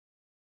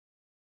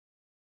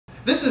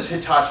This is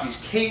Hitachi's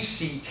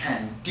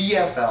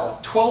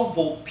KC10DFL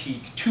 12-volt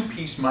peak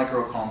 2-piece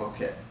micro combo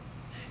kit.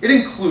 It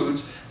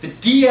includes the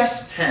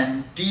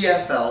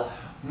DS10DFL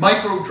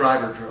micro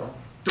driver drill.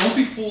 Don't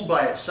be fooled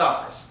by its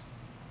size.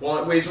 While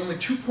it weighs only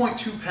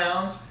 2.2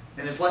 pounds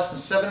and is less than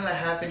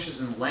 7.5 inches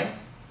in length,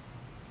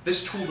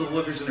 this tool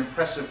delivers an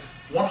impressive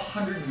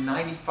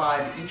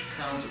 195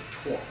 inch-pounds of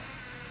torque.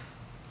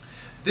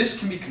 This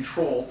can be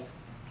controlled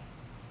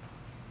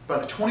by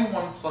the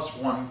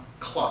 21+1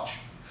 clutch,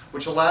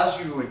 which allows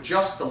you to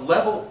adjust the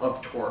level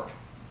of torque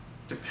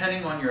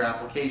depending on your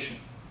application.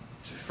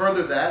 To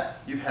further that,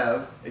 you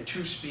have a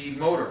 2-speed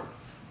motor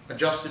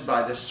adjusted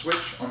by this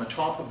switch on the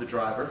top of the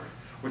driver,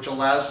 which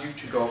allows you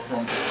to go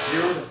from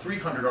 0 to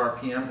 300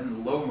 RPM in the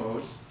low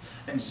mode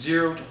and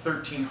 0 to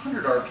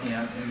 1300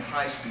 RPM in the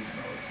high-speed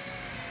mode.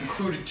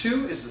 Included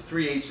too is the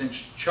 3/8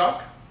 inch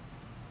chuck.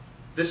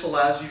 This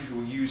allows you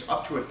to use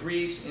up to a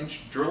 3/8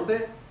 inch drill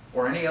bit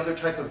or any other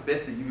type of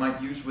bit that you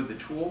might use with the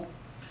tool.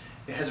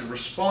 It has a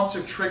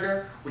responsive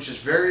trigger, which is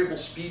variable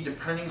speed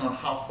depending on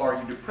how far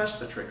you depress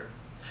the trigger.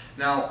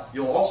 Now,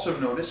 you'll also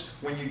notice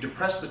when you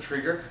depress the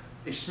trigger,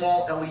 a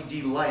small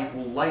LED light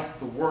will light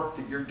the work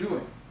that you're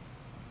doing.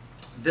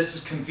 This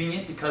is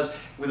convenient because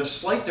with a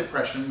slight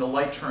depression, the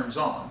light turns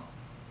on.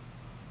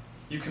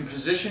 You can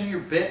position your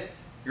bit,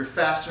 your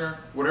fastener,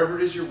 whatever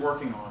it is you're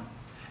working on,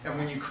 and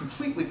when you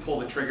completely pull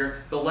the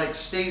trigger, the light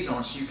stays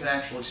on so you can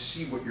actually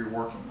see what you're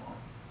working on.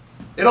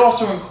 It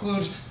also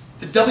includes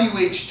the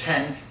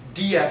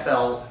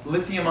WH10DFL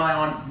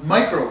Lithium-Ion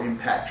Micro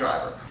Impact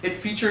Driver. It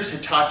features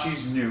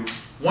Hitachi's new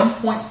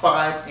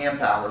 1.5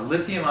 amp hour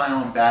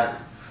lithium-ion battery,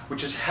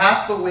 which is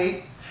half the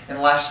weight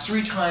and lasts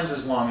 3 times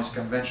as long as a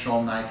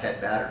conventional NiCad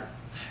battery.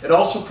 It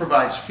also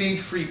provides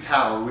fade-free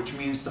power, which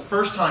means the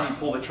first time you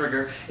pull the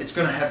trigger, it's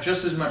going to have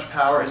just as much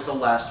power as the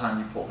last time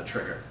you pull the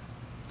trigger.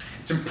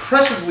 It's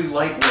impressively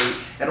lightweight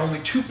at only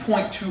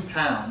 2.2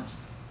 pounds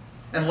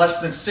and less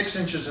than 6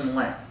 inches in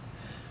length.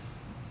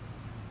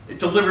 It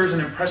delivers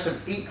an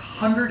impressive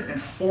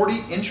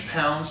 840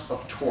 inch-pounds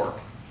of torque,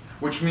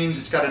 which means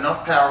it's got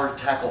enough power to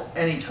tackle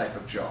any type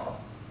of job.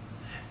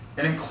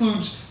 It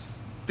includes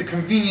the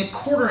convenient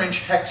 1/4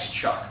 inch hex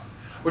chuck,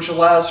 which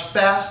allows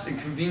fast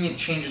and convenient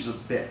changes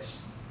of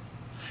bits.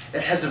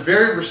 It has a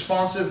very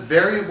responsive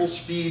variable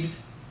speed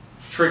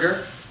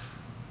trigger,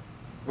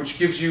 which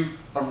gives you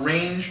a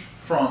range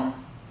from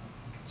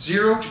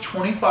 0 to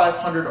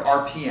 2500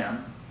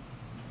 RPM,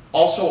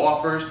 also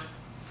offers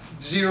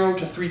 0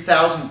 to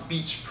 3000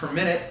 beats per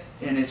minute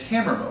in its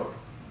hammer mode.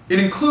 It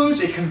includes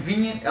a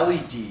convenient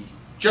LED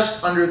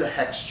just under the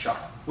hex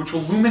chuck, which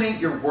will illuminate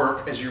your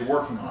work as you're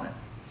working on it.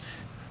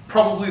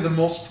 Probably the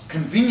most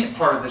convenient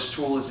part of this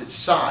tool is its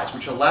size,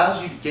 which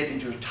allows you to get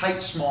into a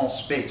tight, small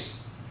space.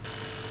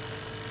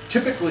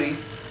 Typically,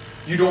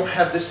 you don't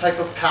have this type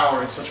of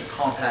power in such a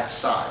compact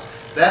size.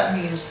 That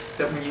means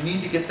that when you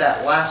need to get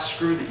that last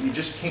screw that you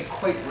just can't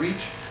quite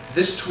reach,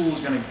 this tool is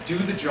going to do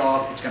the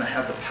job. It's going to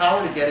have the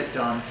power to get it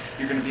done.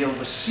 You're going to be able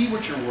to see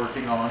what you're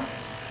working on,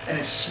 and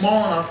it's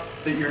small enough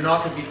that you're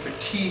not going to be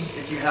fatigued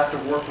if you have to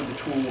work with the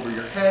tool over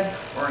your head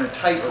or in a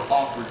tight or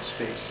awkward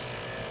space.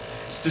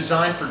 It's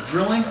designed for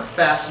drilling or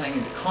fastening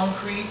into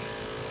concrete,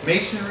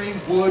 masonry,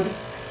 wood,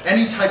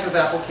 any type of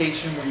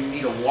application where you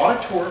need a lot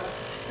of torque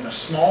in a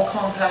small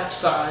compact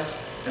size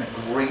and a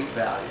great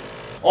value.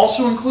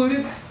 Also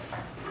included,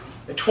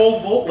 a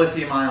 12-volt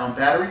lithium-ion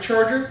battery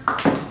charger,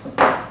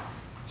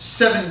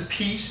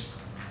 7-piece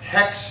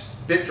hex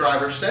bit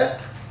driver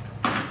set,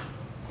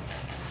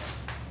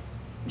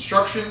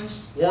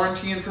 instructions,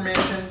 warranty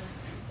information,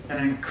 and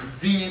a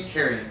convenient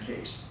carrying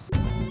case.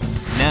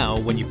 Now,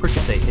 when you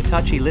purchase a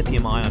Hitachi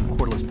lithium-ion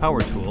cordless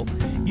power tool,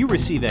 you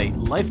receive a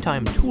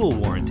lifetime tool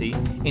warranty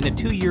and a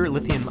 2-year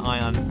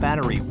lithium-ion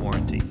battery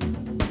warranty.